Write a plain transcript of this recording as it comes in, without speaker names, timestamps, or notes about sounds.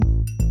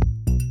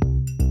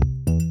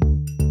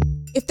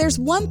If there's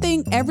one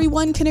thing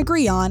everyone can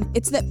agree on,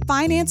 it's that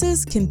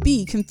finances can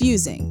be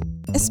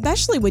confusing,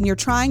 especially when you're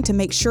trying to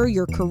make sure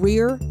your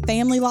career,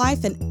 family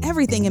life, and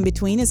everything in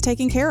between is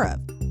taken care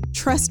of.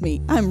 Trust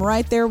me, I'm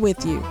right there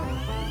with you.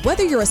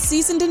 Whether you're a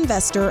seasoned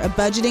investor, a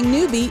budgeting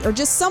newbie, or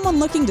just someone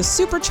looking to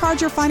supercharge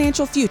your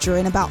financial future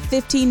in about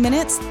 15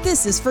 minutes,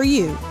 this is for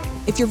you.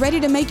 If you're ready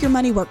to make your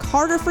money work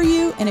harder for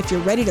you, and if you're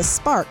ready to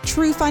spark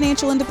true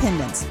financial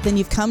independence, then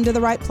you've come to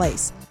the right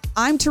place.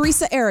 I'm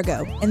Teresa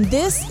Arago, and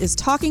this is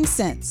Talking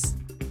Sense.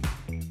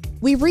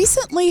 We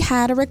recently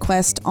had a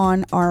request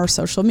on our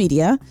social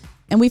media,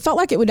 and we felt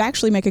like it would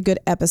actually make a good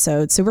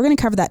episode, so we're going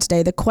to cover that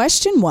today. The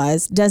question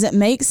was, does it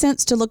make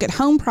sense to look at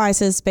home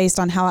prices based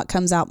on how it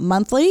comes out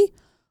monthly,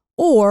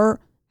 or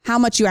how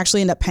much you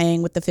actually end up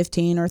paying with the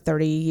 15 or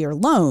 30-year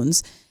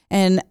loans?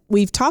 And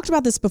we've talked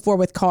about this before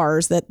with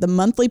cars, that the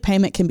monthly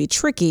payment can be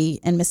tricky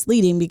and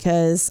misleading,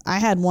 because I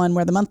had one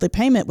where the monthly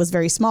payment was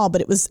very small,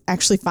 but it was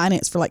actually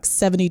financed for like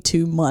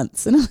 72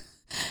 months. And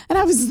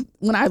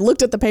when I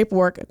looked at the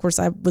paperwork, of course,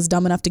 I was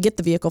dumb enough to get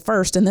the vehicle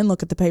first and then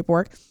look at the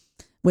paperwork,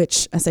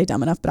 which I say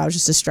dumb enough, but I was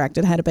just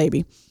distracted. I had a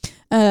baby.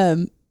 But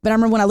I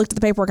remember when I looked at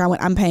the paperwork, I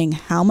went, I'm paying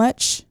how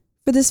much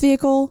for this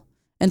vehicle?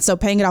 And so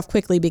paying it off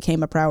quickly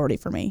became a priority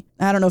for me.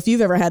 I don't know if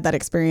you've ever had that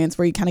experience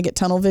where you kind of get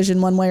tunnel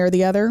vision one way or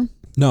the other.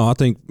 No, I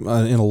think in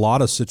a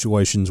lot of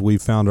situations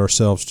we've found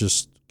ourselves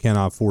just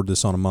cannot afford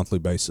this on a monthly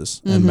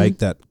basis and make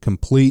that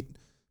complete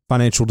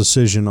financial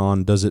decision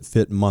on, does it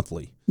fit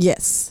monthly?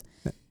 Yes.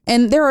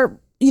 And there are,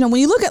 when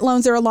you look at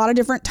loans, there are a lot of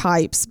different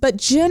types, but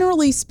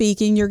generally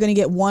speaking, you're going to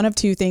get one of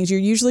two things. You're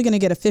usually going to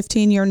get a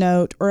 15-year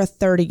note or a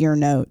 30-year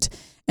note.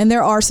 And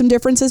there are some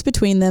differences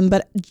between them,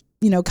 but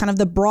kind of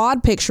the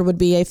broad picture would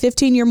be a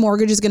 15-year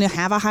mortgage is going to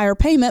have a higher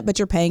payment, but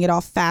you're paying it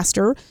off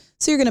faster,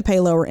 so you're going to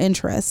pay lower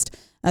interest.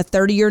 A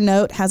 30-year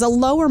note has a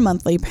lower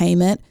monthly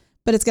payment,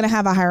 but it's going to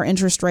have a higher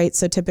interest rate,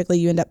 so typically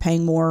you end up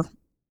paying more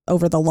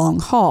over the long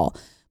haul.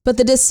 But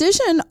the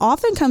decision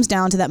often comes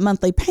down to that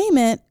monthly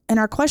payment, and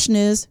our question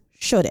is,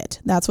 should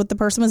it? That's what the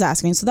person was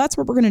asking, so that's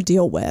what we're going to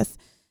deal with.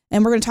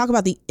 And we're going to talk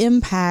about the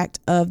impact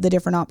of the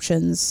different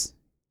options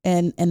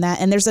and that.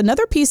 And there's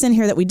another piece in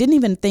here that we didn't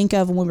even think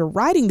of when we were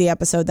writing the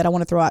episode that I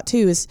want to throw out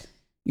too, is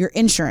your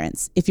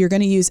insurance. If you're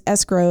going to use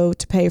escrow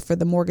to pay for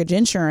the mortgage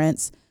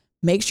insurance,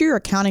 make sure you're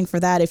accounting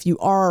for that. If you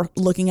are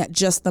looking at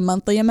just the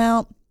monthly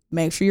amount,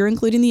 make sure you're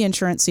including the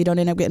insurance so you don't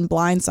end up getting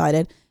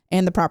blindsided,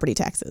 and the property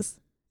taxes.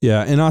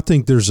 Yeah, and I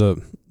think there's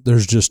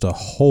just a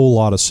whole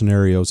lot of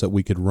scenarios that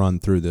we could run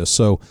through this.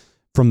 So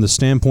from the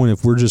standpoint,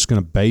 if we're just going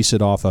to base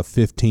it off of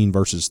 15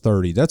 versus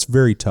 30, that's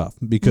very tough,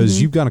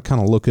 because you've got to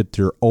kind of look at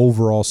your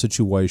overall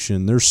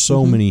situation. There's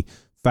so many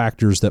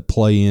factors that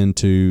play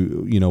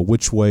into,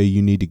 which way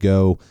you need to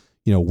go,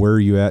 where are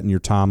you at in your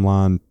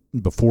timeline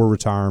before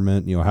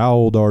retirement, how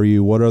old are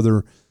you, what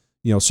other,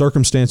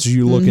 circumstances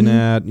you're looking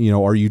at,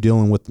 are you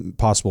dealing with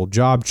possible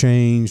job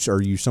change?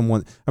 Are you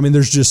someone,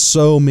 there's just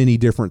so many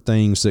different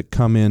things that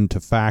come into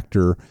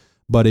factor.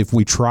 But if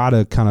we try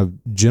to kind of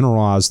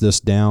generalize this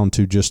down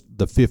to just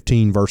the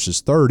 15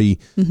 versus 30,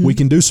 we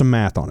can do some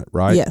math on it,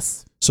 right?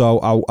 Yes.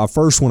 So I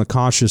first want to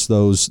caution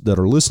those that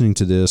are listening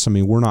to this.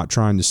 We're not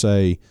trying to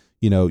say,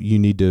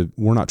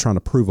 we're not trying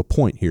to prove a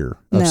point here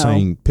of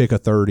saying pick a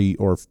 30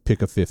 or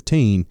pick a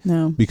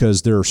 15,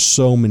 because there are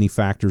so many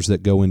factors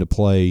that go into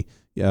play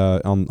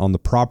on the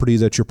property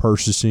that you're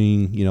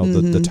purchasing,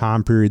 the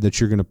time period that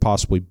you're going to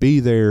possibly be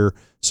there.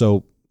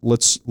 So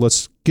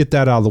let's get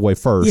that out of the way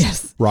first.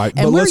 Yes. Right.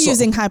 And we're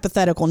using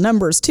hypothetical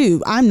numbers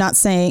too. I'm not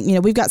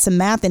saying, we've got some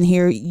math in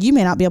here. You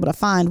may not be able to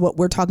find what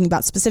we're talking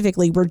about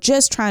specifically. We're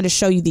just trying to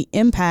show you the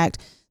impact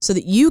so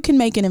that you can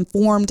make an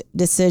informed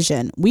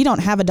decision. We don't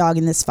have a dog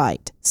in this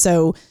fight.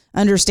 So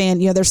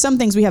understand, there's some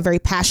things we have very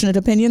passionate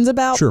opinions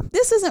about. Sure.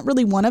 This isn't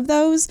really one of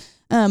those,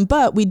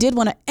 but we did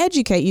want to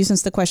educate you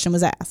since the question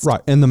was asked. Right.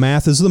 And the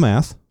math is the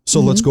math. So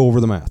let's go over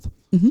the math.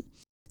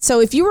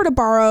 So if you were to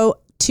borrow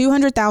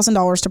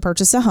 $200,000 to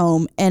purchase a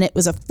home and it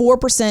was a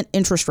 4%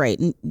 interest rate,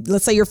 and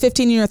let's say your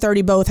 15 and your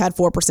 30 both had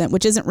 4%,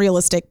 which isn't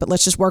realistic, but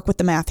let's just work with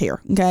the math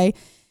here. Okay.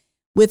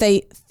 With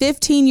a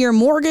 15-year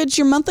mortgage,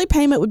 your monthly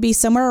payment would be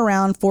somewhere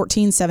around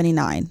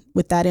 $1,479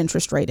 with that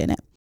interest rate in it.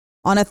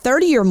 On a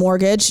 30-year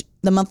mortgage,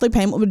 the monthly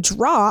payment would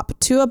drop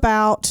to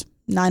about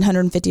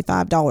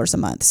 $955 a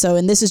month. So,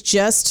 and this is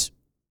just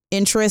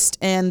interest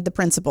and the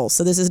principal.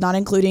 So this is not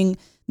including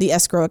the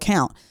escrow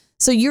account.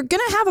 So you're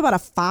going to have about a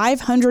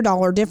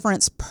 $500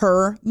 difference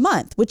per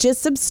month, which is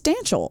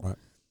substantial. Right.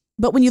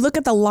 But when you look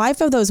at the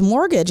life of those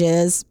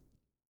mortgages,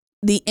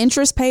 the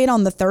interest paid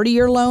on the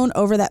 30-year loan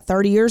over that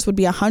 30 years would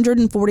be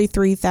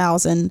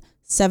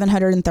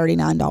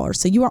 $143,739.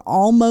 So you are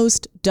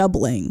almost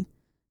doubling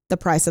the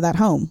price of that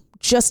home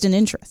just in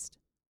interest.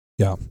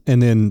 Yeah.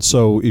 And then,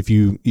 so if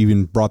you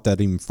even brought that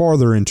even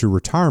farther into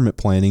retirement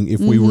planning, if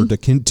we were to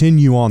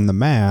continue on the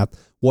math,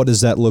 what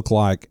does that look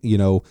like?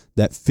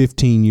 That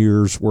 15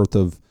 years worth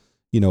of,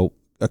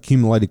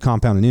 accumulated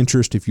compounded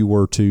interest, if you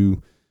were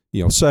to,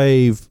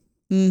 save,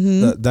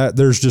 that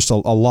there's just a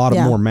lot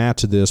of more math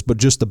to this, but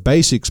just the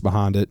basics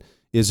behind it,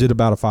 is it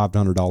about a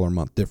 $500 a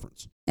month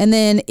difference? And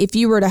then if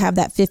you were to have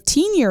that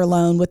 15-year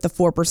loan with the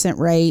 4%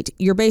 rate,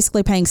 you're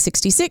basically paying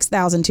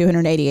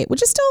 $66,288,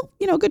 which is still,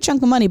 a good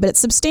chunk of money, but it's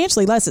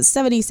substantially less. It's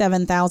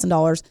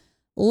 $77,000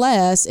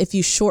 less if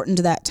you shortened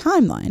that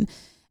timeline.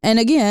 And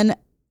again,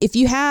 if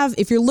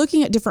you're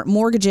looking at different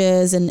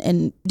mortgages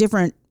and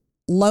different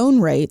loan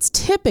rates,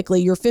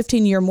 typically your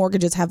 15-year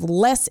mortgages have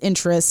less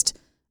interest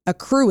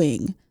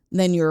accruing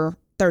than your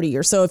 30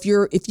 years. So if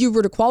you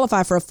were to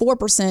qualify for a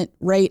 4%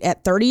 rate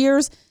at 30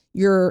 years,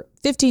 your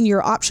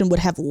 15-year option would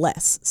have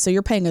less. So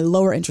you're paying a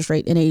lower interest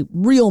rate in a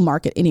real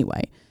market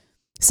anyway.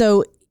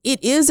 So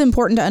it is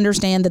important to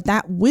understand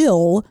that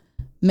will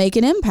make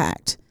an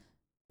impact.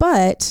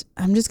 But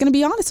I'm just going to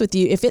be honest with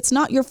you. If it's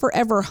not your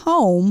forever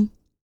home,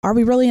 are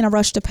we really in a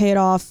rush to pay it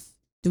off?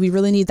 Do we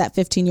really need that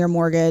 15-year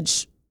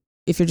mortgage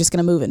if you're just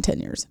going to move in 10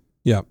 years?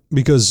 Yeah,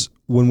 because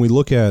when we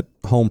look at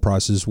home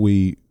prices,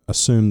 we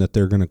assume that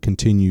they're going to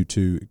continue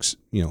to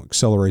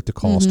accelerate the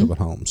cost of a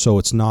home. So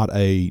it's not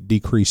a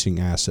decreasing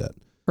asset.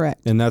 Correct.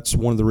 And that's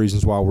one of the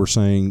reasons why we're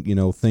saying,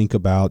 think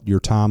about your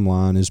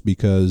timeline, is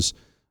because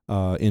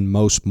in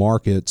most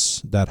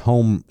markets, that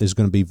home is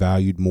going to be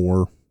valued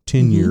more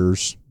 10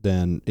 years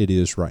than it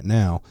is right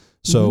now.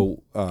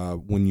 So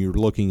when you're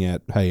looking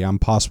at, hey, I'm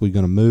possibly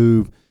going to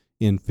move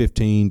in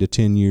 15 to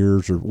 10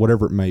 years or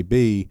whatever it may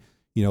be,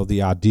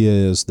 the idea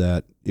is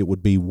that it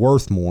would be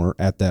worth more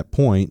at that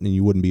point and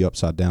you wouldn't be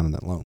upside down in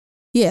that loan.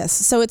 Yes.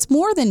 So it's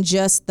more than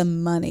just the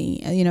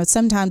money.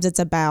 Sometimes it's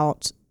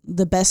about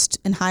the best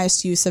and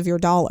highest use of your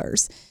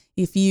dollars.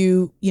 If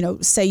you,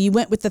 say you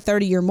went with the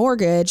 30-year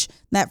mortgage,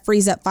 that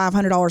frees up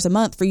 $500 a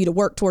month for you to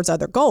work towards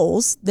other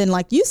goals, then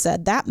like you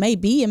said, that may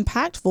be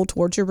impactful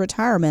towards your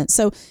retirement.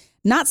 So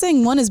not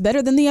saying one is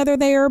better than the other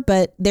there,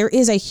 but there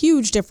is a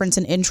huge difference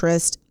in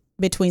interest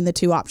between the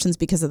two options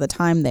because of the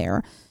time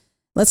there.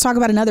 Let's talk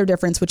about another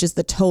difference, which is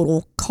the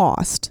total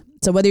cost.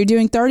 So whether you're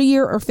doing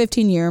 30-year or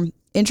 15-year,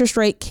 interest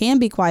rate can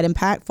be quite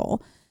impactful.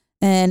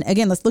 And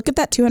again, let's look at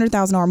that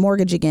 $200,000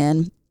 mortgage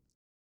again.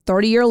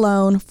 30-year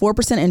loan,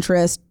 4%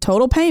 interest,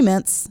 total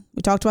payments,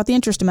 we talked about the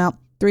interest amount,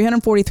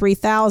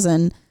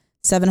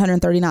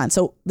 $343,739.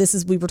 So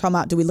we were talking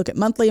about, do we look at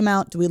monthly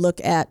amount? Do we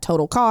look at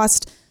total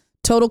cost?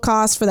 Total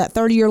cost for that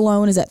 30-year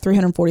loan is at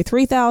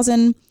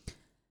 $343,000.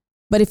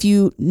 But if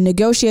you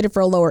negotiated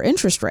for a lower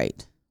interest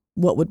rate,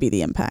 what would be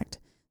the impact?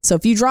 So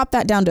if you drop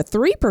that down to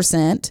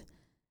 3%,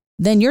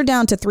 then you're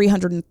down to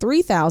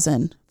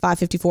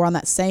 $303,554 on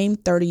that same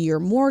 30-year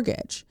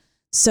mortgage.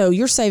 So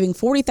you're saving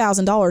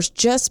 $40,000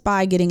 just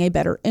by getting a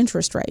better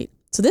interest rate.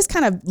 So this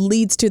kind of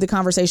leads to the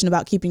conversation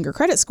about keeping your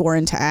credit score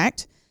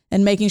intact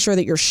and making sure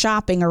that you're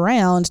shopping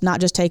around, not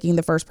just taking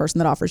the first person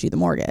that offers you the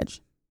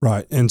mortgage.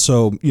 Right. And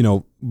so,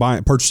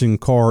 purchasing a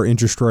car,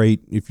 interest rate,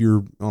 if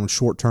you're on a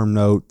short-term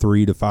note,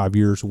 3 to 5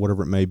 years or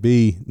whatever it may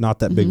be, not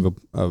that big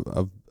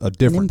of a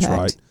difference,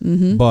 right?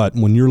 But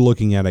when you're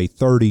looking at a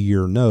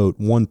 30-year note,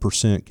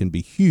 1% can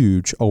be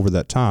huge over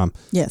that time.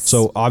 Yes.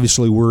 So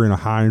obviously we're in a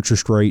high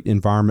interest rate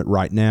environment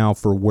right now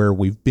for where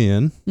we've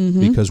been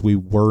because we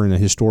were in a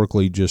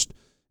historically just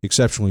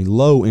exceptionally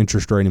low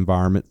interest rate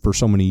environment for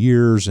so many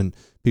years, and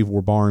people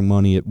were borrowing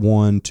money at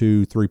 1,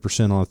 2,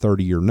 3% on a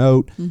 30-year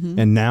note,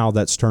 and now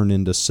that's turned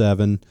into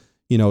 7%.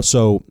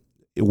 So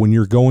when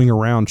you're going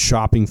around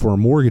shopping for a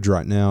mortgage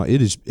right now,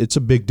 it's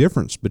a big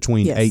difference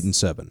between 8 and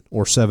 7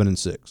 or 7 and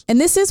 6.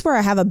 And this is where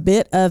I have a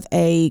bit of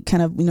a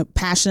kind of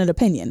passionate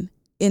opinion.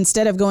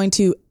 Instead of going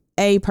to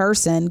a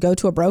person, go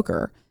to a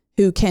broker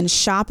who can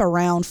shop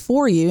around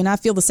for you. And I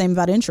feel the same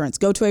about insurance.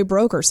 Go to a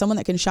broker, someone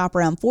that can shop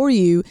around for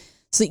you,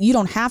 so that you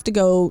don't have to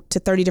go to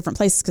 30 different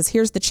places. Because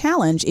here's the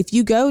challenge. If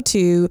you go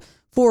to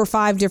 4 or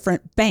 5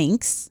 different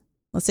banks,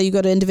 let's say you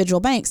go to individual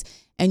banks,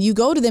 and you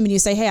go to them and you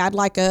say, hey, I'd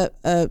like a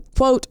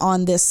quote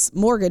on this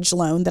mortgage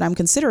loan that I'm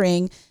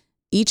considering,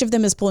 each of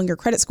them is pulling your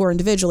credit score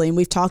individually. And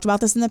we've talked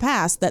about this in the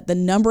past, that the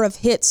number of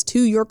hits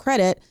to your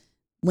credit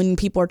when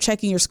people are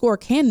checking your score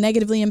can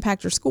negatively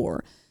impact your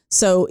score.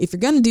 So if you're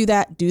going to do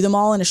that, do them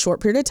all in a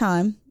short period of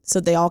time so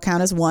they all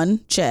count as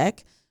one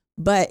check.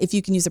 But if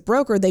you can use a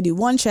broker, they do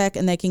one check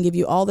and they can give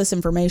you all this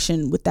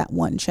information with that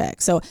one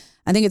check. So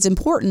I think it's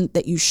important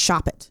that you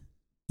shop it.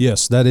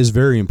 Yes, that is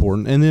very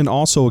important. And then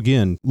also,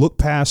 again, look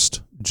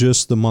past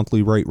just the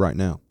monthly rate right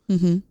now,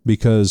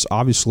 because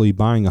obviously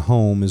buying a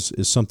home is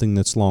something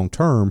that's long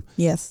term.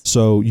 Yes.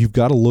 So you've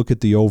got to look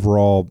at the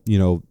overall,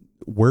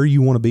 where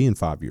you want to be in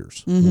 5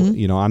 years.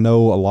 I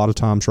know a lot of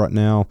times right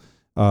now,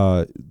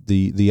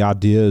 the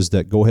idea is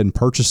that go ahead and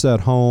purchase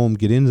that home,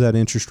 get into that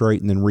interest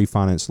rate, and then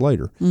refinance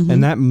later.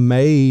 And that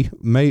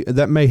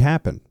may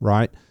happen,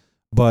 right?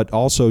 But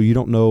also you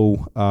don't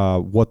know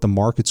what the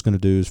market's going to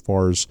do as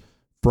far as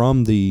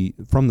from the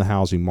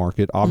housing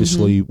market.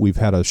 Obviously, we've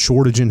had a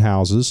shortage in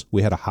houses.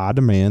 We had a high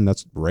demand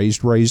that's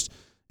raised,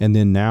 and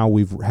then now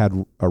we've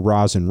had a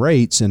rise in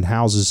rates, and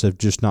houses have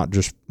not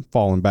just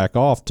fallen back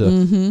off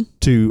to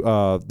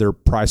their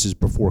prices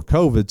before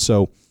COVID.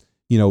 So,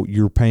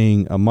 you're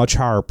paying a much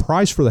higher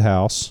price for the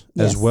house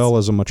as well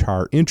as a much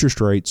higher interest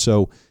rate.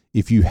 So,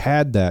 if you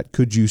had that,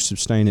 could you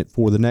sustain it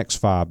for the next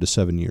 5 to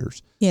 7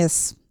 years?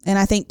 Yes, and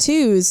I think too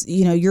is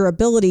your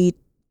ability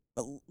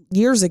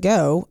years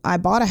ago, I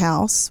bought a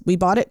house. We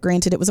bought it,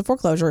 granted it was a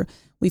foreclosure.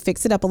 We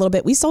fixed it up a little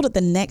bit. We sold it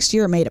the next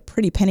year, made a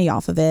pretty penny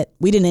off of it.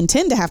 We didn't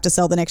intend to have to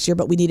sell the next year,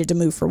 but we needed to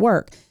move for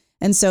work.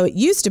 And so it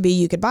used to be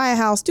you could buy a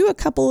house, do a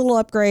couple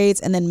little upgrades,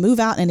 and then move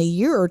out in a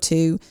year or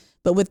two.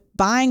 But with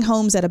buying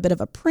homes at a bit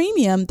of a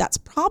premium, that's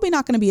probably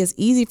not going to be as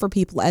easy for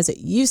people as it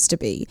used to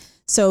be.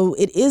 So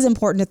it is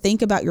important to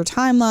think about your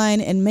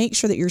timeline and make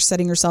sure that you're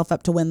setting yourself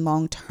up to win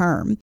long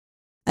term.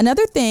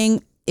 Another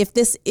thing, if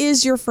this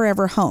is your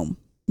forever home,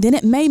 then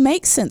it may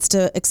make sense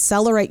to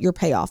accelerate your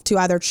payoff, to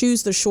either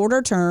choose the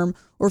shorter term,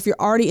 or if you're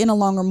already in a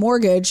longer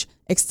mortgage,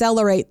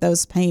 accelerate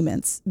those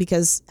payments,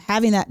 because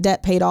having that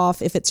debt paid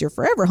off, if it's your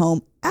forever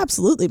home,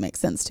 absolutely makes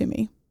sense to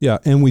me. Yeah,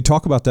 and we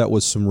talk about that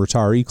with some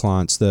retiree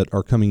clients that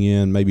are coming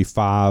in maybe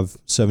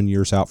 5-7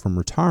 years out from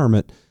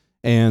retirement,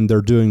 and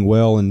they're doing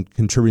well and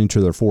contributing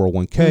to their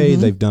 401k.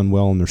 They've done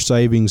well in their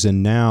savings,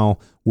 and now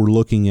we're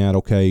looking at,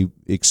 okay,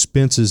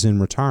 expenses in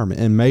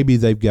retirement, and maybe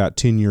they've got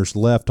 10 years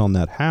left on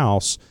that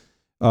house.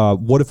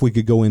 What if we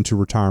could go into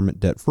retirement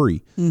debt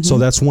free? So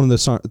that's one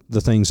of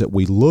the things that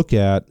we look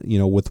at,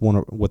 with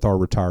our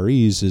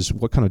retirees, is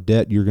what kind of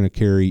debt you're going to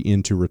carry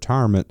into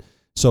retirement.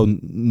 So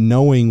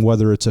knowing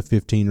whether it's a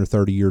 15 or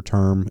 30 year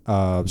term,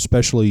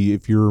 especially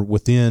if you're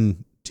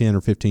within 10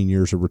 or 15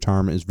 years of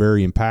retirement, is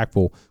very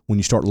impactful when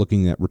you start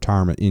looking at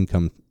retirement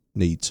income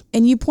needs.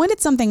 And you pointed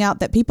something out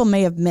that people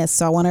may have missed,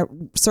 so I want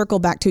to circle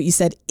back to it. You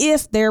said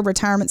if their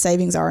retirement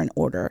savings are in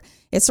order.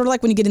 It's sort of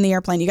like when you get in the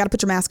airplane, you got to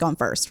put your mask on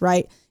first,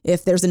 right?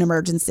 If there's an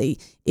emergency.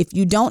 If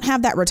you don't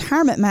have that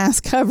retirement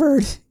mask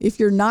covered, if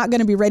you're not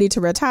going to be ready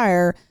to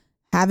retire,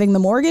 having the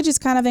mortgage is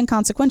kind of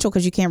inconsequential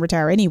because you can't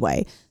retire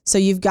anyway. So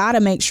you've got to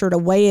make sure to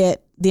weigh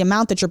it, the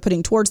amount that you're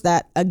putting towards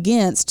that,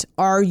 against,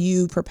 are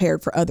you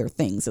prepared for other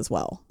things as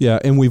well? Yeah,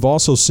 and we've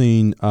also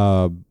seen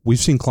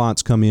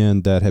clients come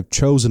in that have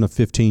chosen a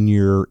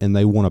 15-year and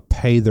they want to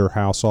pay their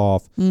house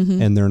off,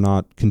 and they're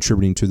not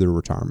contributing to their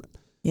retirement.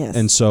 Yes.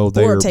 And so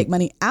or take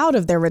money out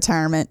of their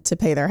retirement to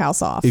pay their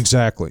house off.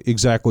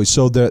 Exactly.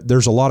 So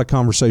there's a lot of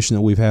conversation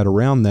that we've had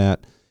around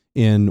that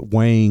in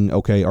weighing,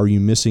 okay, are you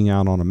missing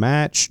out on a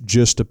match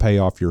just to pay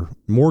off your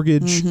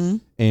mortgage?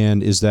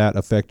 And is that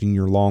affecting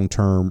your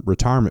long-term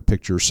retirement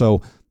picture?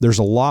 So there's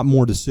a lot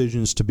more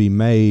decisions to be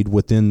made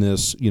within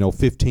this,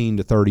 15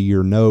 to 30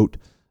 year note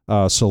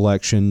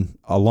selection,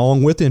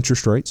 along with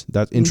interest rates.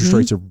 That interest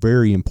rates are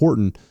very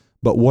important.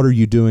 But what are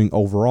you doing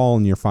overall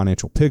in your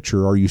financial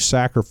picture? Are you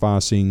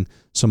sacrificing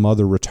some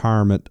other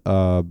retirement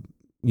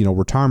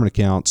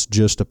accounts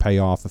just to pay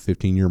off a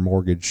 15-year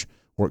mortgage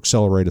or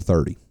accelerate a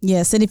 30?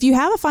 Yes, and if you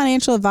have a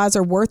financial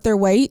advisor worth their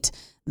weight,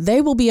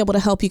 they will be able to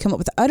help you come up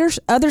with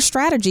other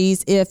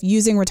strategies if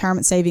using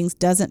retirement savings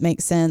doesn't make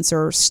sense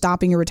or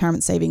stopping your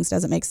retirement savings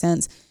doesn't make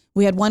sense.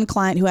 We had one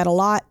client who had a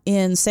lot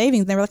in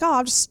savings, and they were like,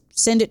 I'll just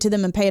send it to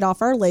them and pay it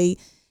off early.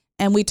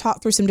 And we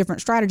talked through some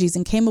different strategies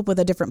and came up with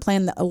a different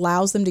plan that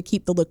allows them to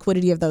keep the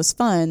liquidity of those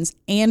funds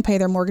and pay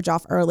their mortgage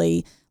off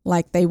early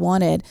like they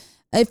wanted.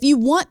 If you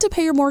want to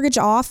pay your mortgage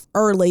off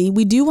early,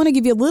 we do want to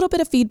give you a little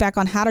bit of feedback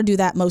on how to do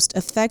that most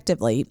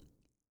effectively.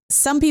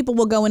 Some people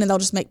will go in and they'll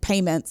just make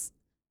payments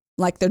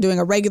like they're doing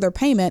a regular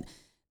payment.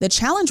 The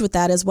challenge with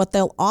that is what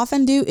they'll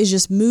often do is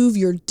just move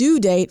your due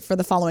date for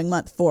the following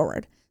month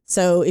forward.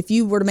 So if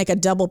you were to make a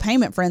double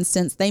payment, for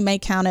instance, they may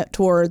count it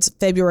towards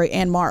February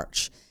and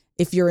March.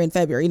 If you're in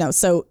February,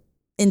 so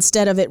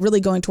instead of it really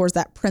going towards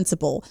that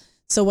principal.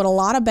 So what a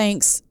lot of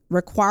banks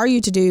require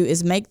you to do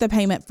is make the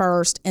payment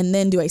first and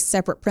then do a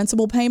separate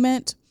principal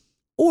payment,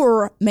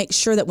 or make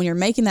sure that when you're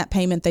making that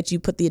payment that you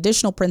put the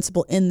additional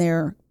principal in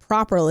there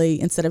properly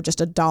instead of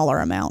just a dollar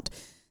amount.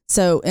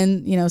 So,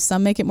 and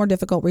some make it more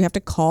difficult where you have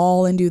to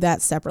call and do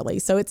that separately.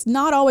 So it's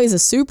not always a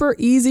super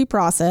easy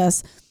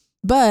process,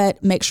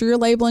 but make sure you're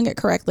labeling it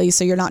correctly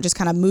so you're not just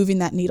kind of moving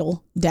that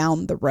needle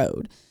down the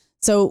road.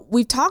 So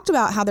we've talked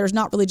about how there's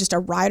not really just a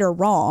right or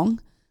wrong,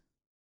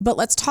 but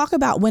let's talk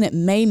about when it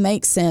may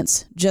make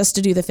sense just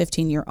to do the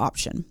 15-year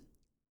option.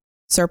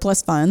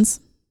 Surplus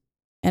funds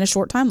and a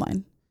short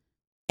timeline,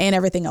 and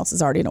everything else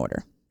is already in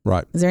order.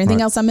 Right. Is there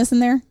anything else I'm missing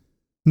there?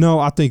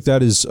 No, I think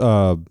that is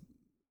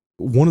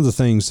one of the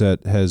things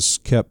that has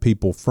kept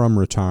people from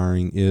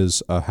retiring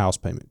is a house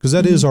payment, because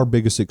that is our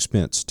biggest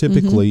expense.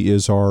 Typically,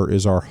 is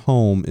our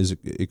home is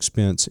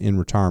expense in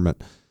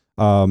retirement,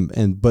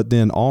 but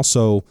then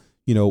also,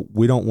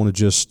 we don't want to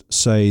just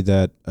say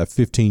that a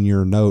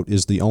 15-year note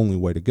is the only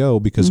way to go,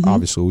 because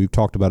obviously we've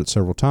talked about it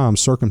several times,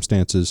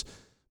 circumstances,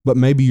 but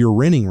maybe you're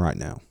renting right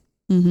now.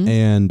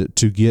 And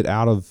to get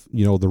out of,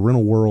 the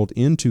rental world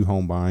into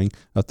home buying,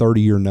 a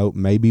 30-year note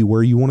may be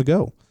where you want to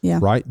go,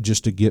 right?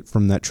 Just to get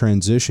from that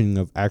transition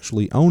of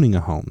actually owning a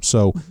home.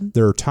 So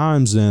there are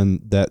times then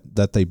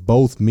that they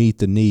both meet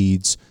the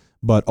needs,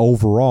 but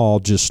overall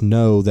just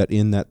know that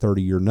in that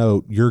 30-year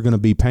note, you're going to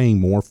be paying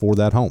more for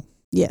that home.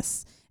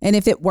 Yes. And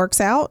if it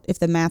works out, if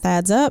the math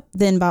adds up,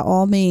 then by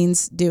all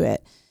means do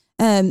it.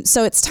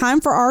 So it's time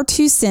for our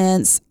 2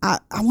 cents. I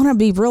want to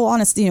be real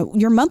honest.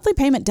 Your monthly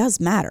payment does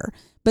matter,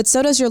 but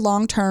so does your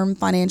long-term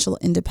financial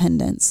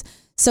independence.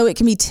 So it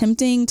can be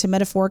tempting to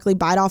metaphorically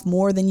bite off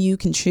more than you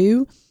can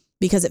chew.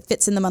 because it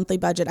fits in the monthly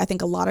budget. I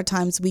think a lot of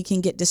times we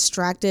can get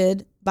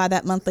distracted by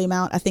that monthly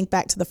amount. I think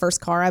back to the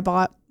first car I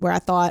bought where I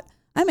thought,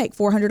 I make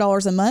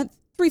 $400 a month.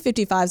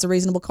 $355 is a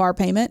reasonable car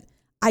payment.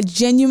 I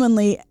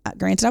genuinely,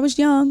 granted I was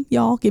young,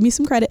 y'all, give me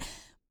some credit.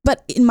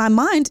 But in my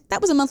mind,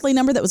 that was a monthly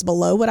number that was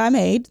below what I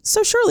made.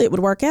 So surely it would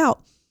work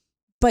out.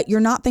 But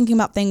you're not thinking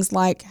about things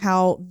like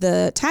how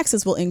the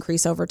taxes will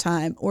increase over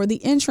time or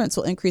the insurance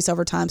will increase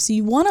over time. So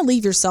you want to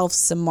leave yourself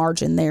some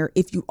margin there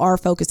if you are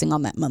focusing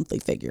on that monthly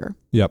figure.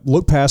 Yep.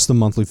 Look past the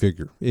monthly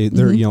figure.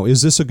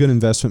 Is this a good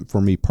investment for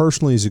me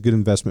personally? Is it a good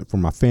investment for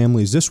my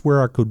family? Is this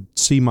where I could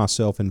see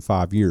myself in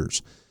 5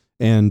 years?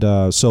 And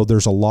so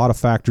there's a lot of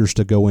factors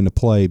to go into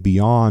play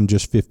beyond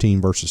just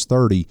 15 versus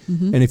 30.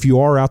 And if you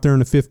are out there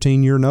in a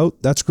 15-year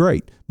note, that's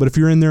great. But if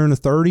you're in there in a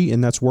 30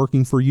 and that's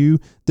working for you,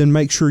 then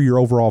make sure your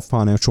overall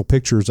financial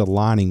picture is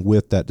aligning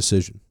with that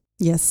decision.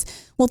 Yes.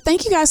 Well,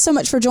 thank you guys so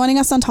much for joining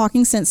us on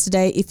Talking Sense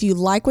today. If you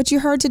like what you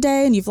heard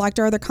today and you've liked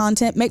our other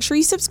content, make sure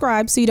you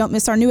subscribe so you don't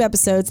miss our new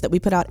episodes that we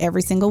put out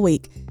every single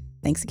week.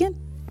 Thanks again.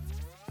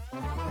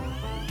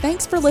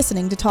 Thanks for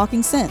listening to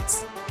Talking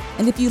Sense.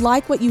 And if you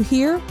like what you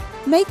hear,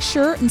 make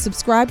sure and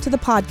subscribe to the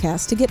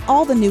podcast to get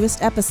all the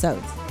newest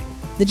episodes.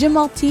 The Jim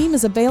Wealth team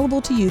is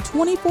available to you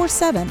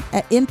 24/7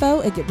 at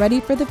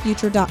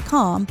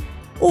info@getreadyforthefuture.com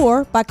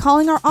or by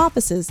calling our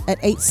offices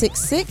at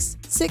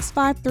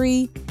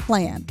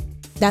 866-653-PLAN.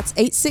 That's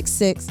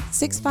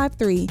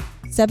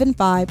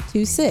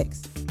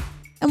 866-653-7526.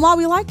 And while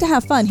we like to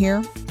have fun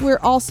here, we're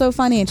also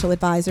financial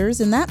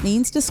advisors, and that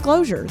means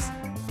disclosures.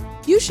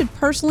 You should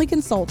personally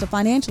consult a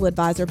financial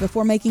advisor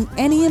before making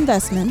any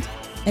investment,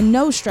 and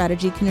no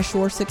strategy can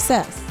assure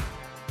success.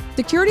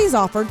 Securities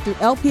offered through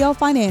LPL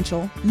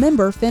Financial,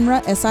 member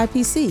FINRA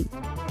SIPC.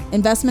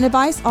 Investment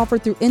advice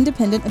offered through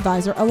Independent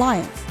Advisor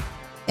Alliance.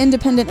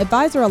 Independent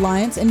Advisor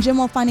Alliance and Jim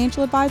Wealth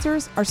Financial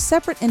Advisors are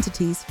separate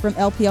entities from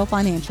LPL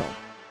Financial.